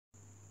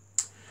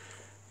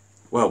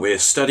Well, we're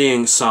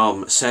studying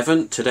Psalm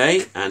 7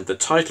 today, and the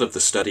title of the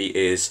study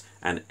is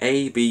An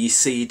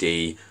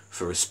ABCD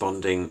for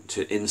Responding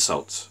to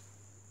Insults.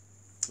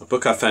 A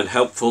book I found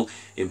helpful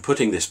in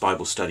putting this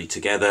Bible study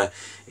together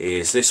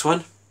is this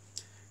one,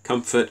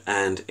 Comfort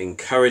and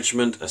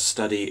Encouragement, a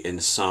study in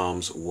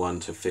Psalms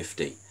 1 to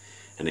 50.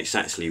 And it's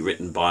actually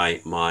written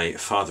by my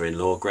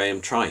father-in-law,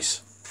 Graham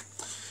Trice.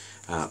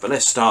 But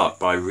let's start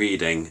by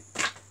reading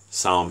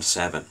Psalm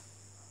 7.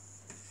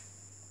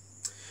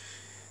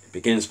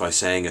 Begins by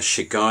saying a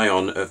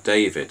Shiggaion of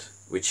David,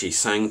 which he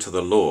sang to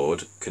the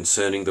Lord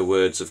concerning the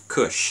words of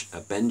Cush, a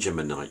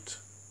Benjaminite.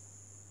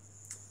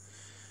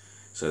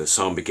 So the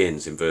psalm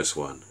begins in verse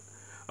 1.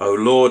 O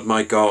Lord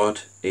my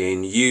God,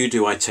 in you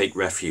do I take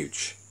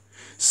refuge.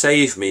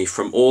 Save me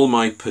from all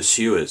my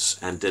pursuers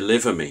and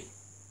deliver me,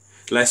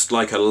 lest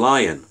like a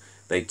lion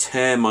they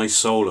tear my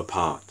soul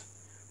apart,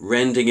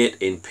 rending it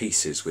in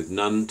pieces with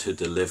none to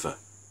deliver.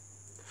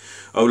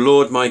 O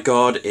Lord my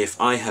God, if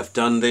I have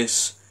done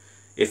this,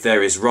 if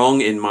there is wrong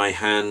in my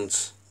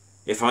hands,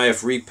 if I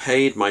have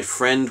repaid my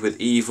friend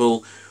with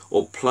evil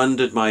or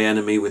plundered my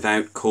enemy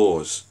without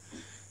cause,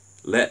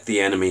 let the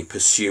enemy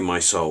pursue my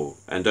soul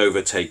and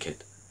overtake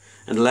it,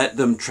 and let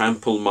them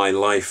trample my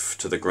life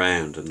to the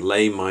ground and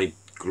lay my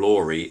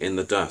glory in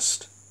the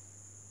dust.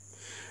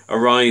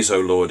 Arise, O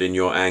Lord, in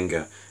your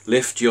anger.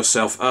 Lift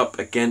yourself up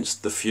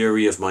against the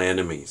fury of my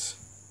enemies.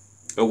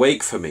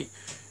 Awake for me.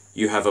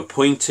 You have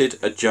appointed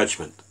a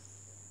judgment.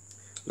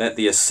 Let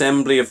the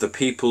assembly of the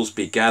peoples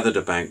be gathered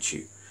about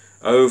you.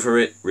 Over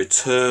it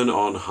return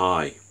on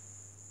high.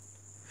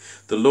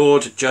 The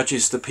Lord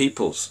judges the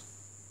peoples.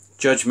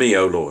 Judge me,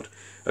 O Lord,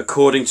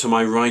 according to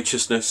my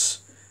righteousness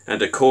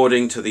and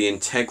according to the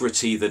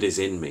integrity that is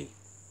in me.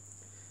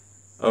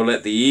 O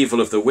let the evil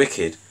of the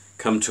wicked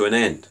come to an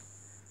end,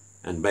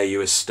 and may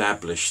you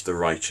establish the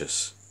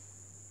righteous.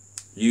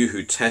 You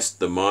who test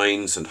the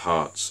minds and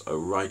hearts, O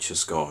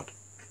righteous God.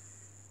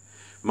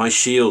 My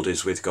shield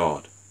is with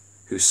God,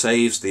 who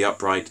saves the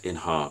upright in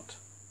heart.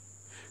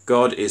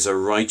 God is a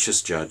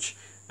righteous judge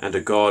and a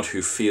God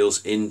who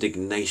feels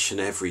indignation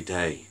every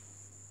day.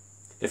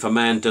 If a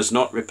man does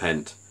not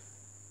repent,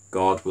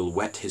 God will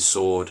whet his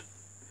sword.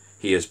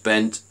 He has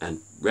bent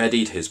and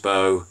readied his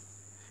bow.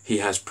 He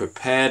has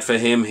prepared for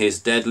him his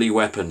deadly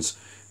weapons,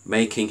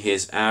 making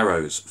his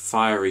arrows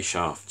fiery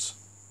shafts.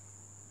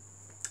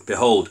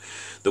 Behold,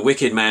 the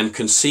wicked man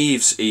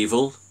conceives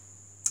evil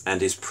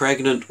and is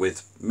pregnant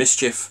with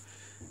mischief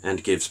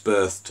and gives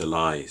birth to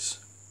lies.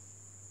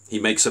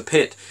 He makes a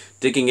pit,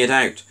 digging it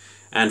out,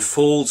 and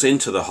falls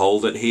into the hole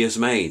that he has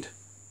made.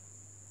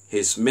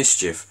 His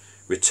mischief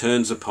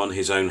returns upon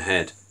his own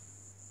head,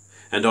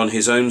 and on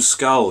his own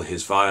skull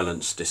his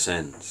violence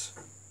descends.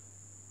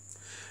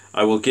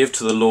 I will give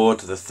to the Lord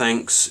the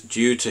thanks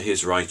due to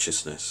his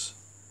righteousness,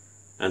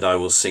 and I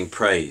will sing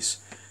praise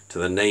to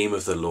the name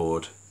of the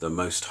Lord, the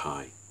Most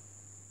High.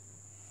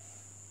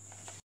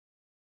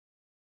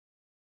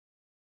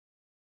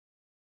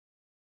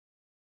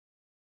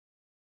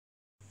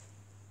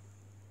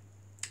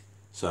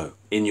 So,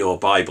 in your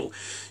Bible,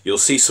 you'll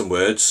see some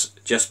words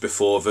just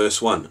before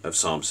verse 1 of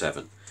Psalm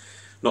 7.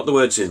 Not the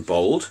words in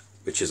bold,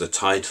 which is a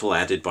title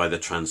added by the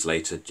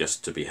translator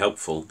just to be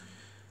helpful,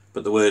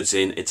 but the words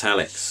in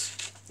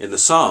italics. In the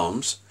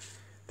Psalms,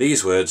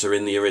 these words are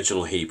in the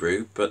original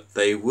Hebrew, but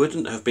they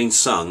wouldn't have been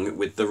sung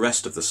with the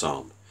rest of the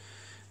psalm.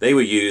 They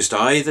were used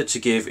either to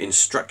give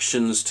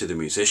instructions to the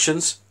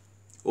musicians,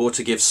 or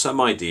to give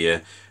some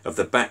idea of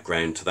the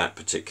background to that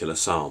particular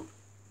psalm.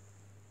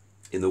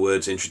 In the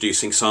words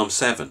introducing Psalm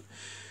 7,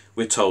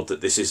 we're told that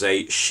this is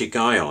a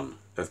Shiggaion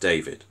of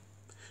David.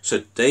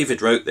 So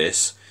David wrote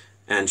this,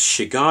 and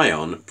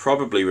Shiggaion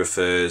probably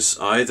refers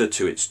either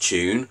to its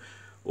tune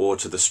or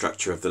to the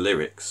structure of the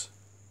lyrics.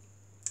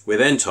 We're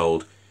then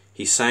told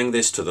he sang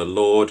this to the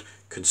Lord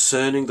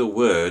concerning the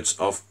words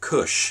of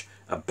Cush,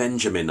 a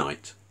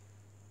Benjaminite.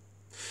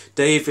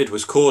 David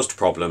was caused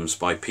problems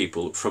by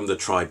people from the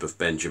tribe of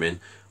Benjamin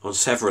on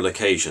several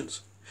occasions,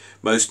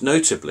 most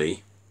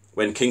notably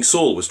when King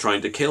Saul was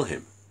trying to kill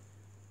him.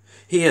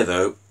 Here,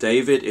 though,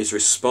 David is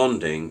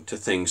responding to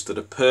things that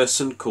a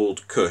person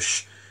called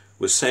Cush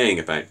was saying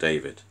about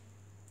David,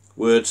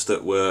 words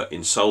that were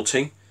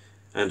insulting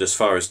and, as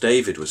far as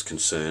David was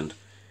concerned,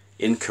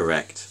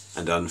 incorrect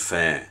and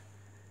unfair,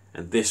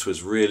 and this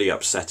was really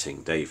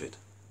upsetting David.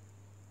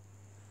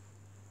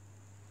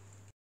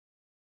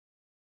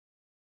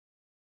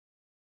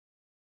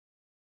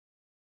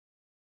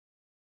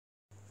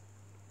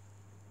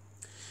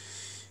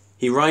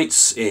 He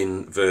writes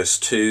in verse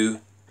 2,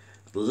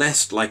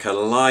 lest like a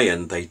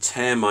lion they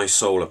tear my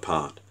soul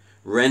apart,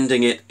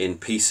 rending it in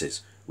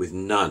pieces with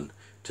none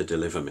to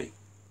deliver me.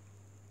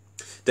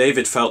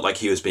 David felt like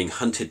he was being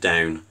hunted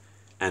down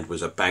and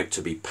was about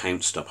to be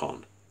pounced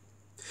upon.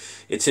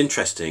 It's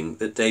interesting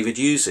that David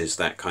uses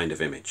that kind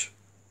of image.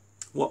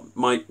 What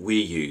might we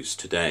use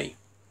today?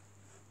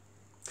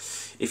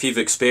 If you've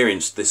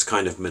experienced this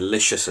kind of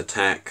malicious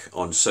attack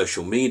on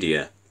social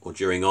media or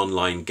during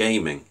online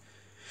gaming,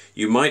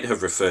 you might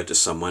have referred to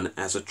someone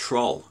as a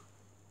troll.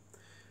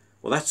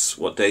 Well, that's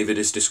what David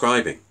is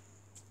describing.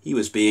 He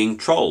was being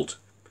trolled,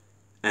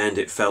 and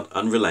it felt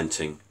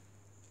unrelenting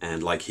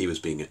and like he was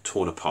being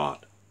torn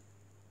apart.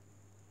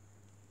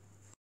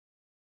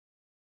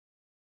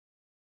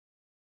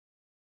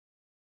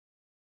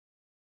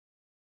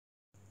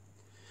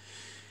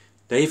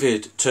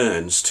 David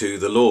turns to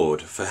the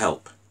Lord for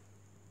help.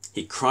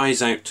 He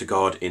cries out to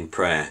God in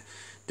prayer,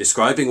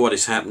 describing what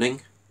is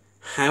happening,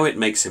 how it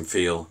makes him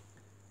feel,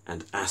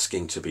 and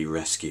asking to be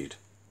rescued.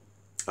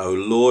 "O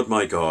Lord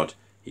my God,"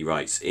 he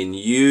writes, "in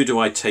you do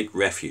I take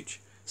refuge.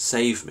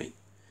 Save me.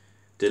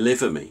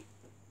 Deliver me."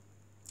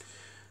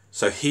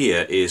 So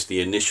here is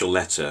the initial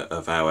letter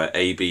of our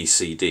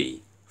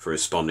ABCD for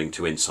responding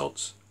to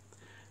insults.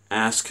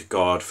 Ask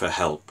God for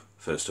help,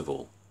 first of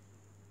all.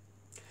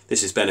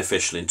 This is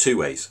beneficial in two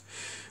ways.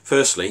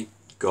 Firstly,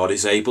 God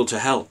is able to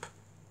help.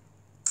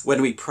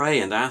 When we pray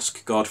and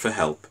ask God for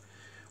help,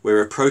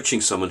 we're approaching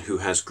someone who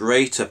has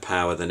greater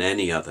power than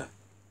any other.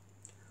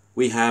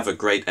 We have a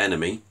great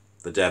enemy,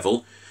 the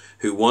devil,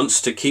 who wants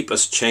to keep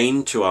us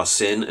chained to our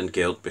sin and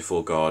guilt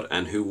before God,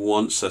 and who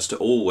wants us to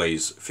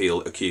always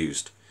feel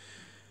accused.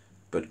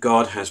 But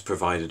God has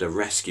provided a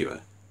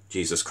rescuer,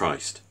 Jesus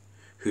Christ,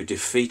 who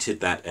defeated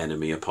that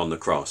enemy upon the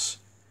cross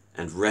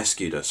and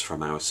rescued us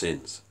from our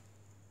sins.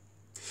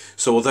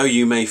 So although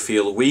you may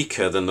feel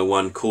weaker than the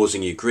one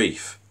causing you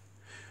grief,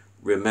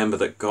 remember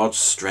that God's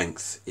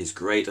strength is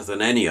greater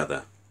than any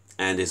other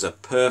and is a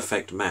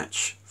perfect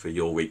match for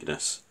your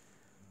weakness,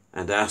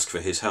 and ask for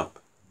his help.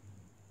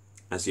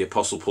 As the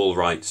Apostle Paul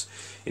writes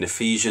in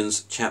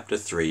Ephesians chapter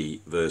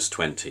 3, verse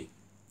 20,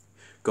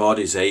 God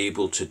is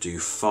able to do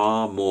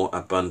far more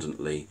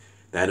abundantly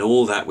than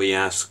all that we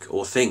ask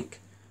or think,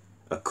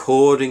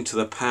 according to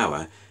the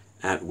power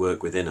at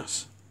work within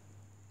us.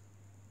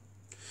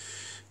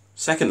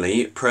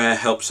 Secondly, prayer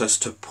helps us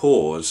to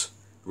pause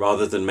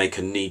rather than make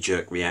a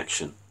knee-jerk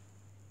reaction.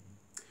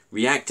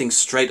 Reacting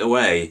straight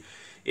away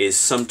is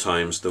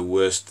sometimes the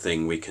worst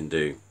thing we can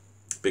do,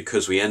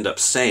 because we end up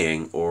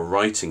saying or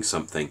writing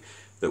something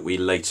that we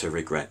later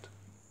regret.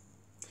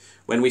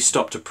 When we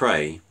stop to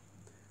pray,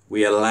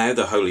 we allow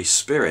the Holy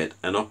Spirit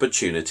an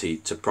opportunity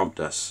to prompt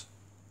us,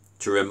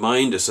 to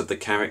remind us of the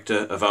character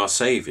of our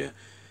Saviour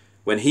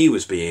when he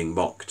was being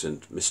mocked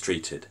and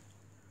mistreated.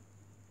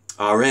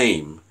 Our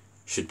aim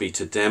should be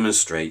to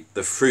demonstrate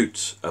the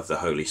fruit of the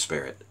Holy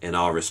Spirit in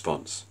our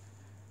response.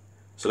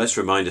 So let's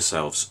remind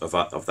ourselves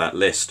of that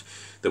list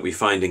that we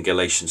find in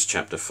Galatians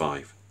chapter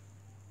 5.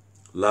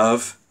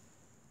 Love,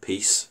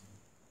 peace,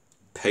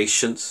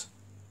 patience,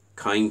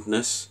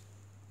 kindness,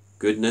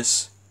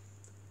 goodness,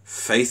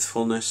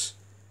 faithfulness,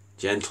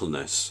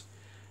 gentleness,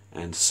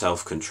 and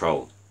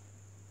self-control.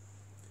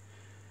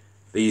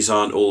 These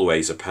aren't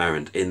always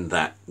apparent in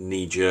that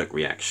knee-jerk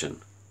reaction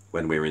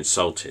when we're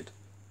insulted,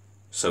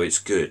 so it's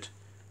good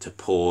to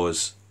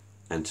pause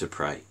and to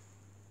pray.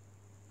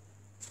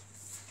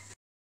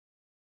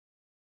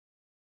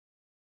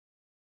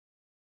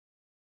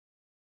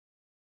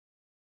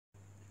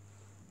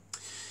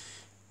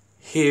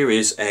 Here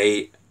is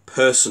a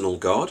personal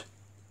God.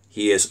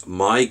 He is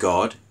my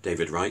God,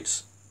 David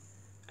writes,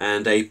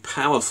 and a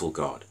powerful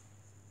God.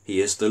 He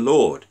is the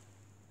Lord.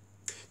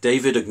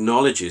 David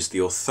acknowledges the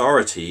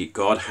authority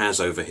God has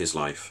over his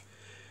life.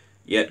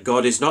 Yet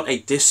God is not a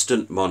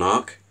distant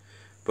monarch,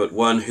 but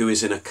one who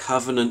is in a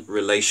covenant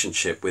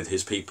relationship with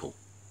his people,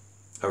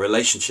 a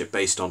relationship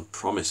based on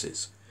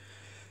promises.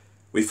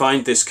 We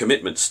find this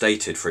commitment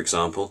stated, for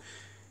example,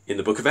 in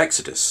the book of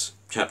Exodus,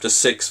 chapter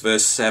 6,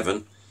 verse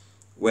 7,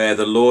 where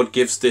the Lord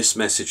gives this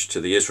message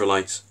to the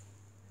Israelites: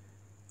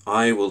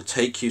 "I will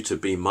take you to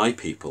be my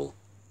people,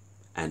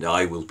 and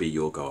I will be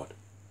your God."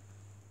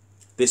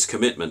 This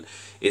commitment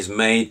is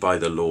made by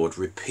the Lord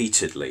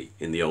repeatedly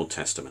in the Old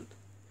Testament.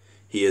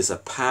 He is a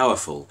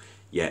powerful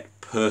yet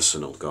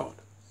personal God.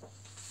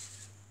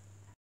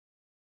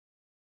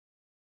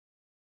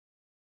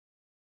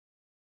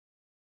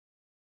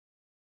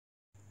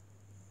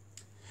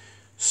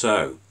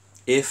 So,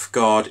 if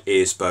God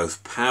is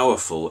both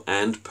powerful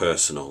and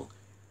personal,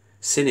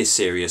 sin is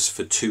serious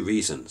for two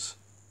reasons.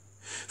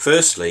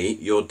 Firstly,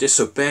 you're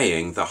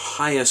disobeying the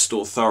highest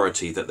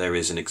authority that there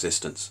is in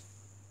existence.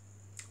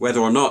 Whether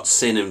or not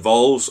sin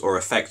involves or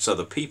affects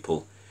other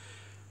people,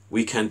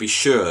 we can be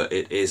sure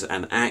it is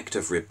an act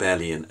of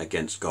rebellion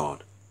against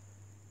God.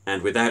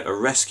 And without a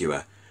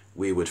rescuer,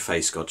 we would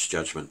face God's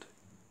judgment.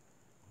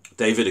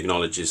 David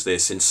acknowledges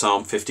this in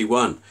Psalm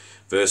 51,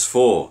 verse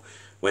 4,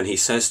 when he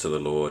says to the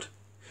Lord,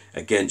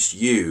 "Against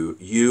you,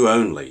 you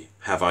only,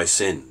 have I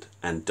sinned,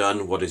 and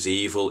done what is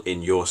evil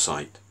in your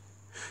sight,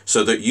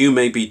 so that you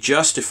may be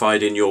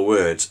justified in your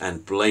words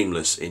and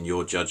blameless in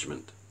your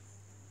judgment."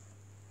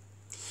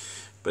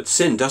 But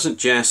sin doesn't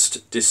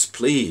just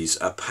displease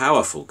a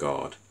powerful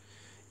God,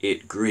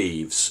 it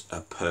grieves a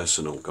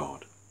personal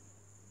God.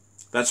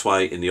 That's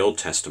why in the Old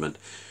Testament,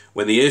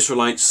 when the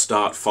Israelites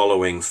start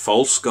following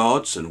false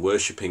gods and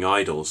worshipping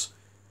idols,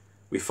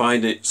 we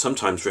find it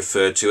sometimes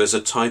referred to as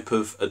a type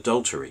of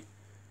adultery,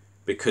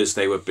 because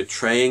they were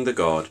betraying the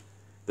God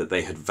that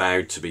they had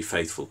vowed to be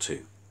faithful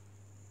to.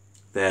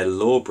 Their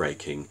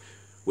law-breaking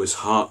was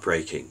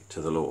heartbreaking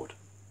to the Lord.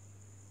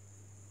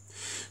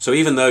 So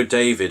even though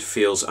David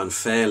feels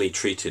unfairly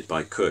treated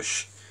by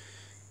Cush,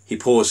 he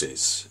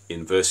pauses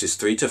in verses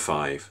 3 to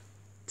 5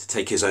 to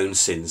take his own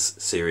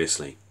sins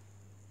seriously,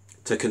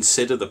 to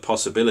consider the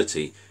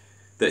possibility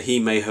that he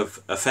may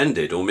have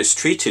offended or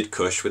mistreated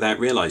Cush without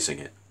realizing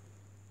it.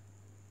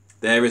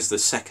 There is the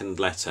second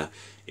letter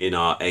in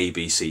our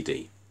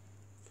ABCD.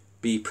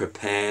 Be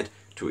prepared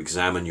to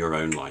examine your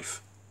own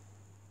life.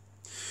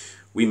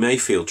 We may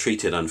feel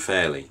treated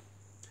unfairly,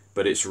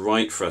 but it's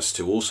right for us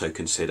to also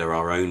consider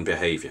our own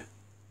behaviour.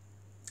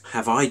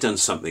 Have I done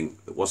something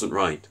that wasn't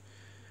right?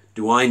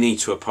 Do I need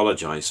to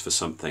apologise for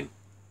something?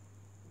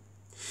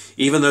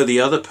 Even though the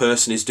other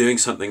person is doing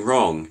something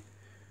wrong,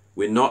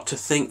 we're not to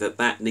think that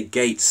that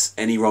negates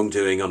any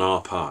wrongdoing on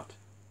our part.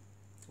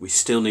 We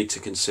still need to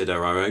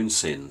consider our own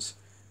sins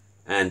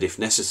and, if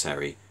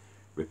necessary,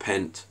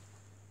 repent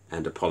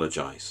and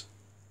apologise.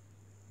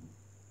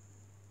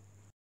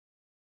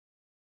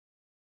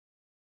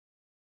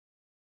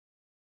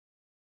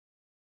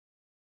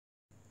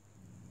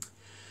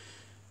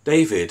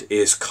 David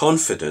is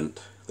confident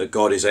that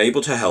God is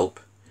able to help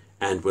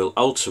and will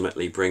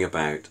ultimately bring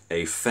about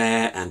a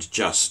fair and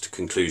just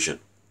conclusion.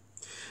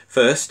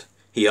 First,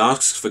 he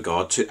asks for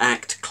God to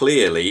act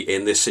clearly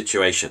in this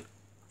situation.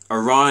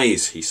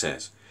 Arise, he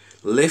says,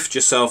 lift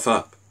yourself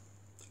up,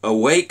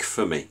 awake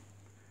for me,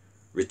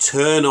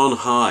 return on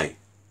high.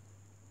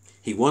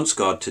 He wants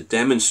God to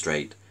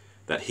demonstrate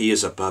that he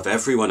is above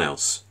everyone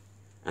else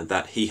and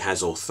that he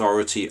has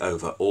authority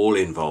over all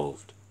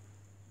involved.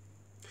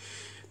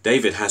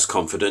 David has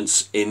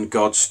confidence in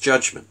God's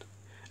judgment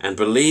and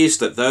believes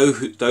that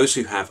those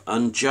who have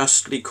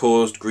unjustly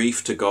caused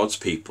grief to God's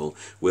people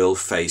will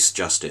face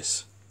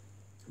justice.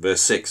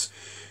 Verse 6,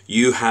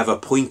 you have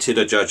appointed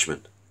a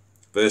judgment.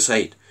 Verse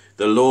 8,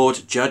 the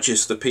Lord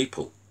judges the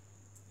people.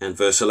 And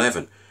verse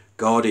 11,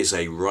 God is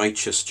a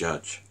righteous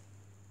judge.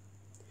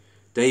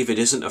 David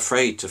isn't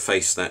afraid to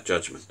face that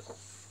judgment.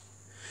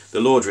 The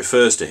Lord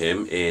refers to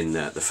him in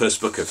the first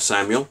book of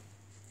Samuel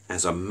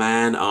as a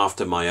man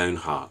after my own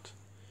heart.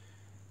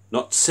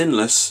 Not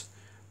sinless,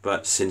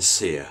 but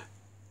sincere.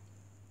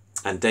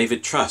 And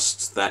David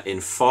trusts that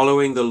in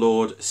following the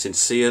Lord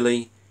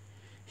sincerely,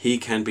 he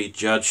can be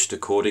judged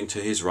according to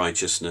his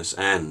righteousness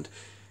and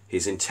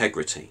his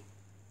integrity.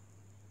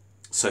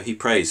 So he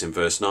prays in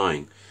verse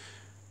 9,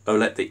 O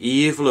let the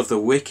evil of the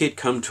wicked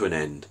come to an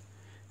end,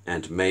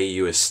 and may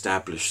you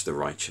establish the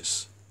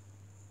righteous.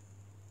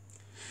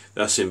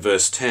 Thus in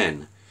verse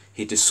 10,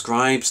 he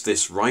describes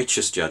this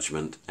righteous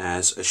judgment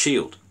as a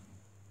shield.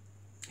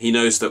 He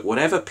knows that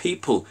whatever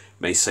people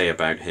may say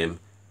about him,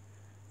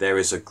 there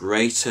is a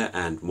greater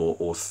and more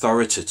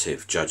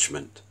authoritative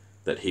judgment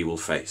that he will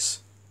face.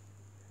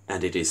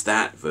 And it is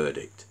that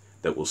verdict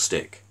that will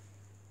stick.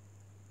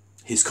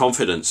 His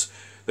confidence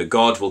that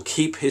God will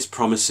keep his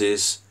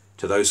promises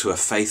to those who are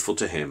faithful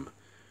to him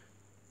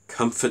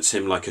comforts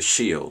him like a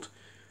shield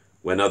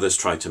when others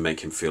try to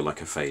make him feel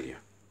like a failure.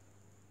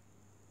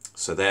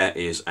 So there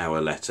is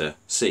our letter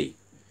C.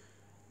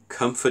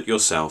 Comfort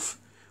yourself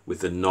with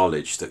the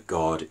knowledge that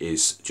God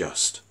is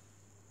just.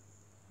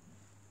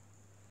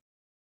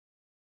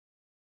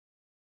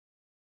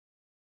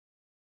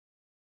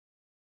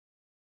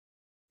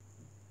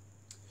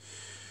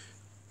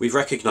 We've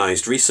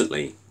recognized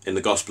recently in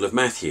the Gospel of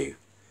Matthew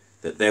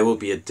that there will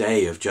be a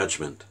day of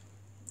judgment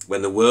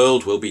when the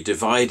world will be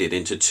divided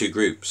into two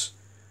groups.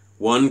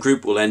 One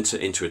group will enter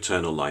into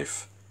eternal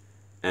life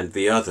and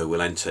the other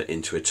will enter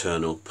into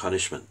eternal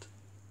punishment.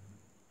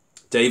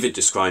 David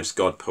describes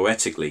God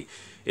poetically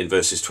in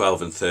verses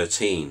 12 and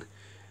 13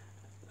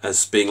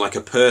 as being like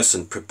a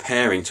person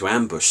preparing to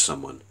ambush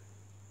someone.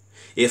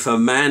 If a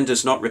man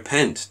does not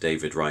repent,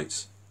 David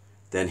writes,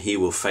 then he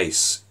will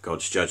face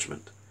God's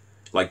judgment,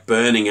 like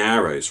burning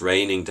arrows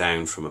raining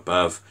down from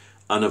above,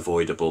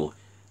 unavoidable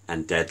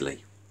and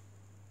deadly.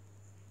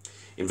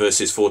 In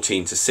verses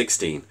 14 to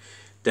 16,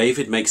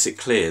 David makes it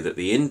clear that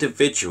the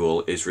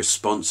individual is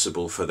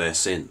responsible for their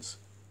sins.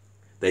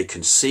 They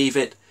conceive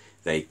it,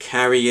 they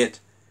carry it,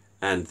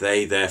 and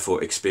they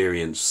therefore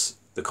experience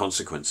the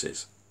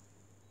consequences.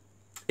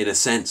 In a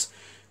sense,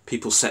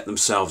 people set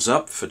themselves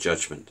up for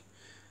judgment,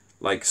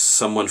 like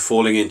someone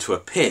falling into a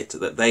pit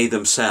that they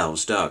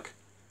themselves dug.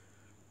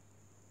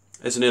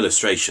 As an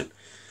illustration,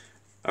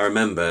 I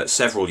remember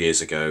several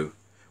years ago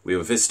we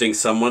were visiting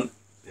someone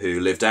who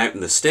lived out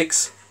in the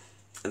sticks,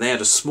 and they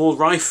had a small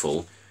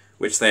rifle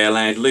which they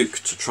allowed Luke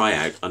to try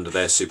out under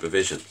their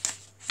supervision.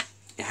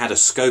 It had a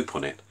scope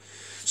on it,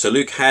 so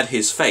Luke had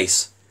his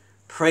face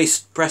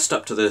pressed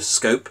up to the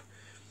scope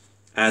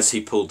as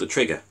he pulled the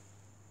trigger.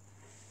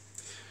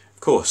 Of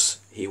course,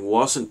 he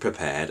wasn't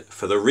prepared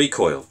for the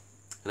recoil,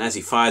 and as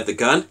he fired the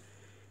gun,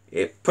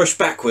 it pushed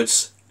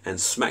backwards and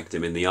smacked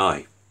him in the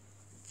eye.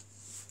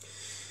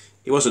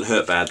 He wasn't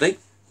hurt badly,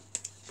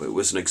 but it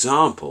was an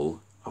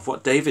example of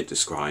what David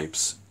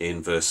describes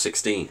in verse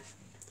 16.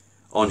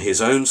 On his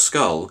own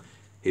skull,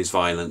 his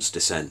violence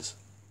descends.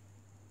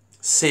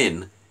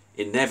 Sin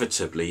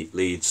inevitably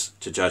leads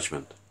to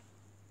judgment.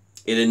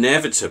 it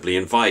inevitably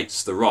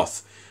invites the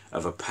wrath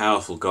of a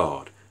powerful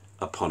God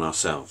upon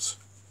ourselves.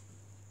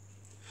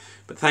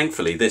 But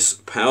thankfully, this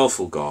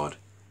powerful God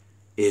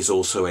is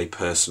also a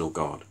personal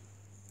God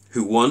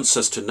who wants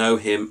us to know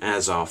him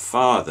as our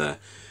Father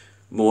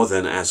more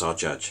than as our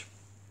judge.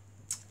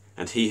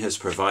 And he has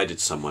provided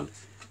someone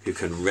who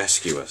can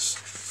rescue us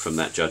from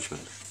that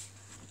judgment.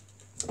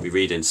 We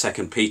read in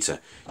 2 Peter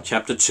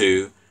chapter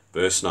 2,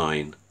 verse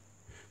 9,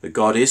 that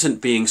God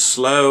isn't being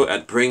slow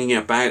at bringing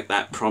about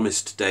that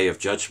promised day of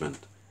judgment,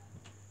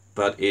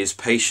 but is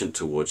patient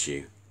towards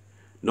you,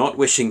 not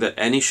wishing that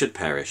any should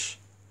perish,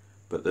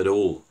 but that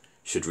all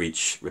should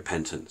reach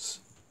repentance.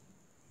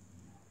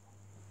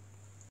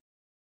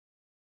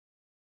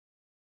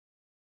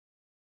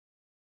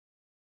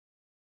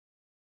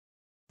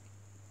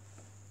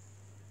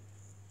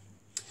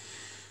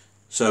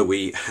 So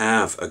we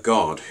have a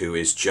God who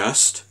is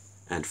just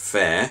and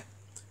fair,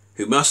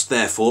 who must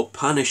therefore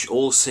punish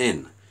all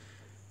sin,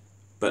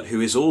 but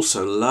who is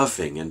also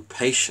loving and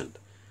patient,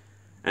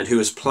 and who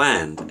has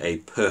planned a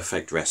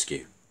perfect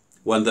rescue,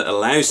 one that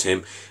allows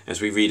him, as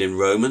we read in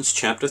Romans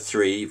chapter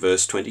 3,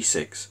 verse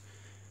 26,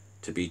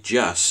 to be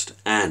just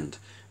and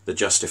the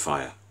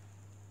justifier,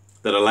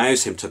 that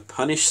allows him to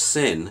punish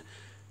sin,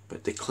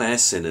 but declare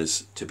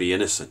sinners to be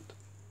innocent.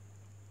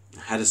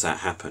 How does that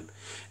happen?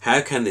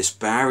 How can this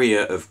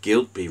barrier of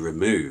guilt be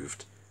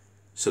removed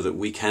so that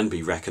we can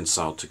be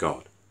reconciled to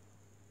God?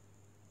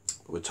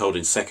 We're told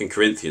in 2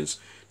 Corinthians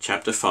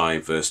chapter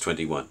 5, verse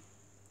 21,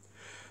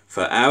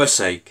 "For our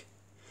sake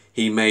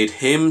he made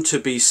him to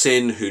be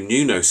sin who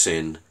knew no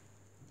sin,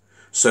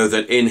 so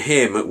that in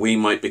him we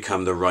might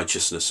become the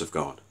righteousness of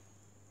God."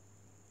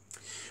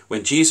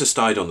 When Jesus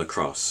died on the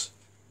cross,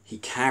 he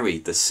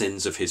carried the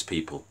sins of his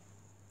people.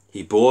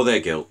 He bore their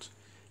guilt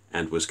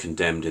and was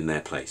condemned in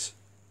their place.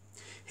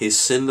 His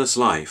sinless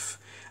life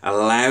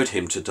allowed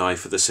him to die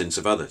for the sins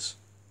of others.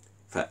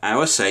 For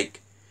our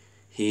sake,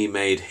 he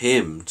made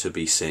him to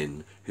be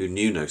sin who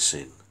knew no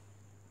sin.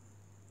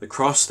 The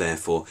cross,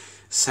 therefore,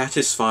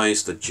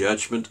 satisfies the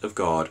judgment of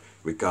God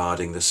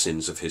regarding the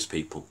sins of his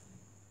people.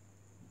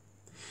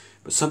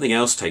 But something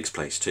else takes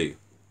place too.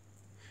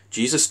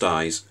 Jesus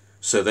dies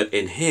so that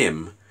in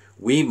him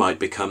we might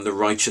become the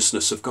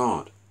righteousness of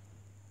God.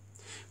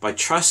 By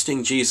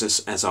trusting Jesus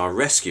as our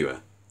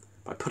rescuer,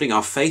 by putting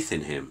our faith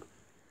in him,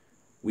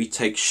 we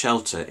take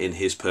shelter in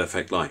his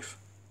perfect life,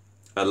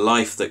 a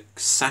life that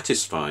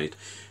satisfied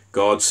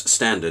God's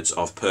standards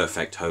of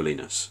perfect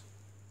holiness,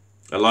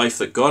 a life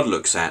that God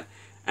looks at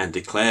and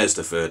declares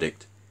the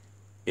verdict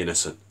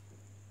innocent.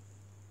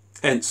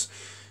 Hence,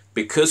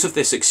 because of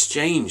this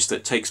exchange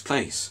that takes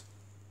place,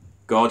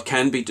 God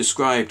can be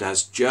described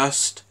as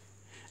just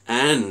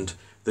and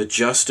the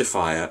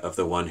justifier of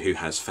the one who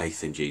has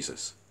faith in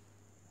Jesus.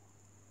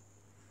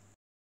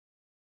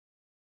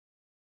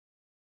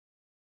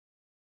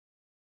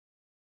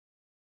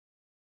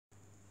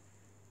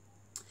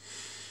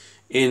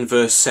 In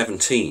verse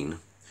 17,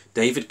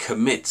 David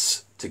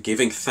commits to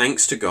giving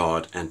thanks to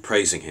God and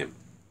praising him.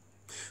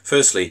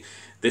 Firstly,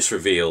 this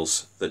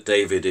reveals that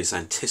David is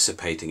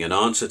anticipating an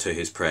answer to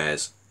his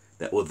prayers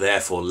that will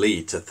therefore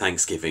lead to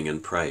thanksgiving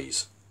and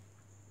praise.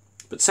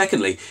 But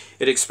secondly,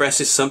 it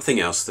expresses something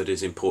else that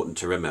is important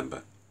to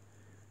remember,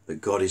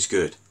 that God is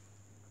good.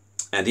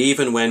 And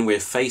even when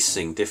we're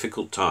facing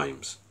difficult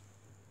times,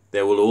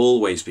 there will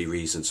always be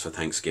reasons for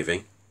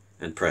thanksgiving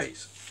and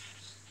praise.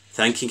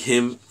 Thanking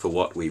him for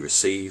what we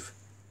receive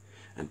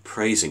and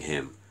praising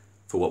him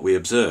for what we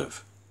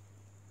observe.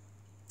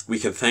 We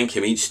can thank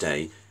him each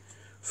day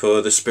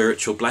for the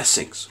spiritual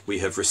blessings we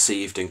have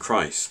received in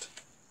Christ,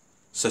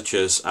 such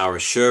as our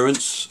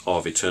assurance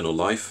of eternal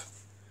life,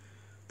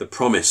 the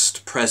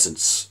promised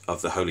presence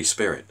of the Holy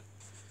Spirit,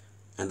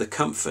 and the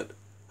comfort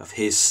of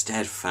his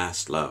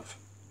steadfast love.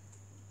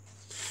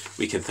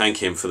 We can thank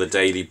him for the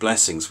daily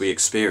blessings we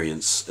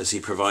experience as he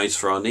provides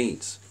for our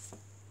needs.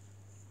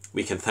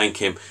 We can thank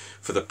him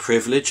for the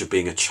privilege of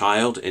being a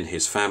child in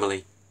his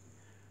family,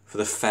 for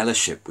the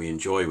fellowship we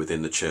enjoy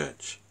within the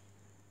church,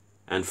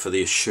 and for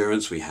the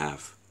assurance we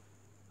have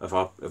of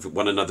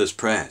one another's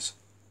prayers.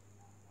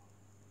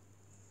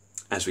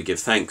 As we give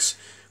thanks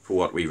for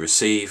what we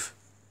receive,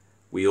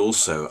 we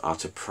also are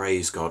to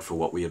praise God for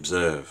what we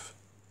observe,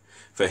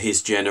 for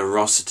his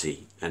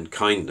generosity and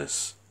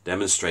kindness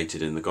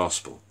demonstrated in the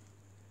gospel,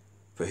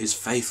 for his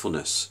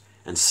faithfulness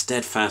and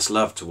steadfast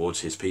love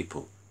towards his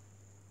people,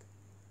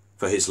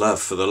 for his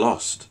love for the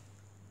lost,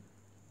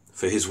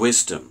 for his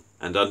wisdom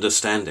and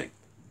understanding.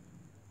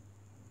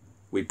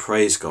 We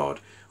praise God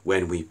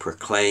when we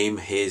proclaim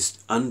his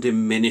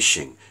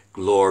undiminishing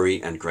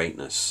glory and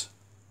greatness.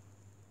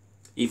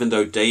 Even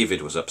though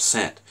David was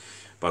upset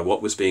by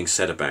what was being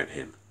said about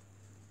him,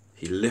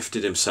 he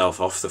lifted himself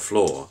off the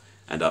floor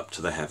and up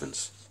to the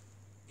heavens.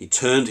 He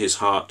turned his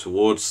heart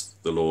towards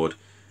the Lord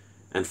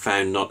and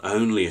found not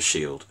only a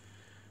shield,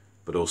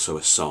 but also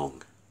a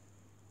song.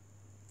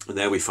 And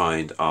there we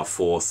find our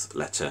fourth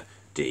letter,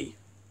 D.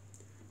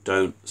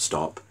 Don't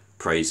stop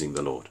praising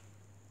the Lord.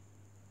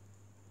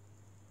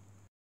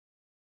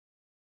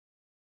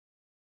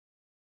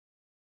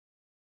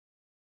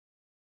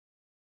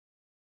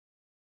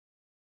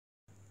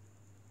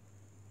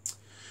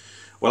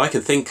 Well, I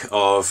can think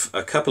of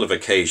a couple of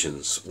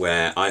occasions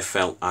where I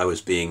felt I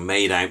was being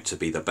made out to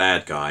be the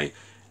bad guy,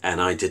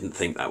 and I didn't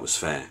think that was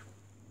fair.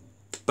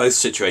 Both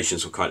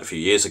situations were quite a few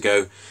years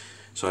ago,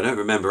 so I don't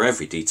remember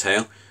every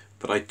detail,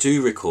 but I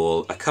do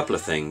recall a couple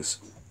of things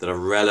that are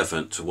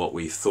relevant to what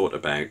we've thought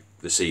about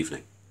this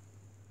evening.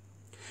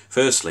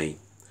 Firstly,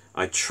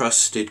 I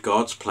trusted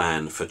God's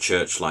plan for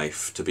church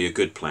life to be a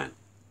good plan.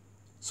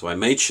 So I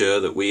made sure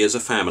that we as a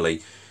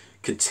family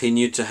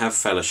continued to have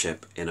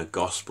fellowship in a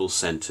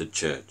gospel-centered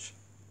church.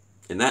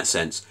 In that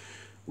sense,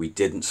 we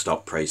didn't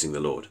stop praising the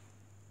Lord.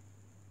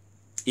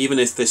 Even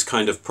if this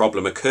kind of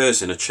problem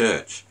occurs in a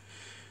church,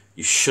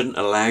 you shouldn't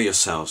allow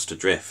yourselves to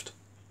drift,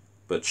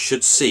 but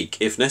should seek,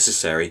 if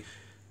necessary,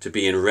 to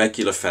be in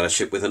regular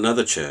fellowship with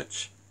another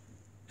church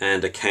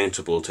and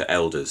accountable to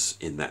elders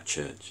in that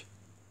church.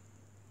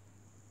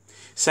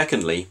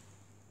 Secondly,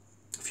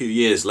 a few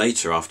years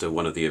later after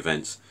one of the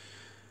events,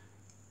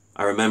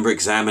 I remember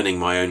examining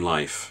my own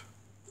life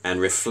and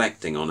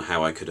reflecting on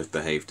how I could have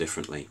behaved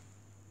differently.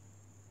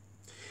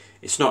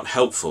 It's not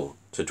helpful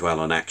to dwell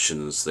on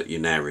actions that you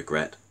now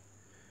regret,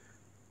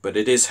 but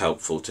it is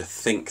helpful to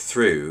think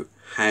through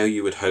how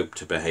you would hope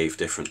to behave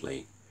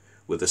differently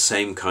with the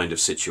same kind of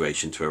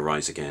situation to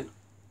arise again.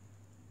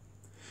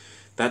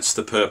 That's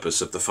the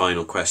purpose of the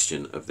final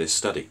question of this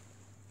study.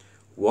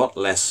 What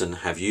lesson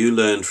have you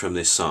learned from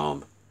this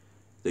psalm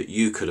that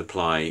you could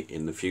apply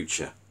in the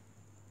future?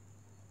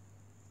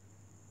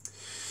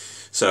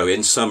 So,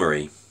 in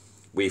summary,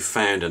 we've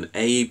found an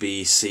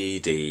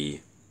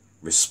ABCD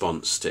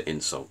response to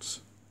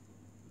insults.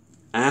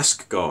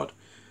 Ask God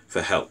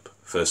for help,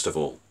 first of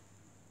all.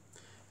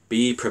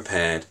 Be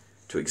prepared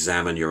to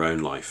examine your own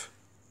life.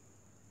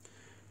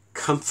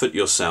 Comfort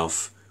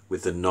yourself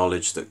with the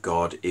knowledge that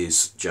God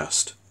is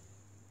just.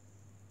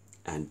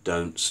 And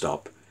don't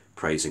stop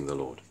praising the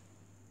Lord.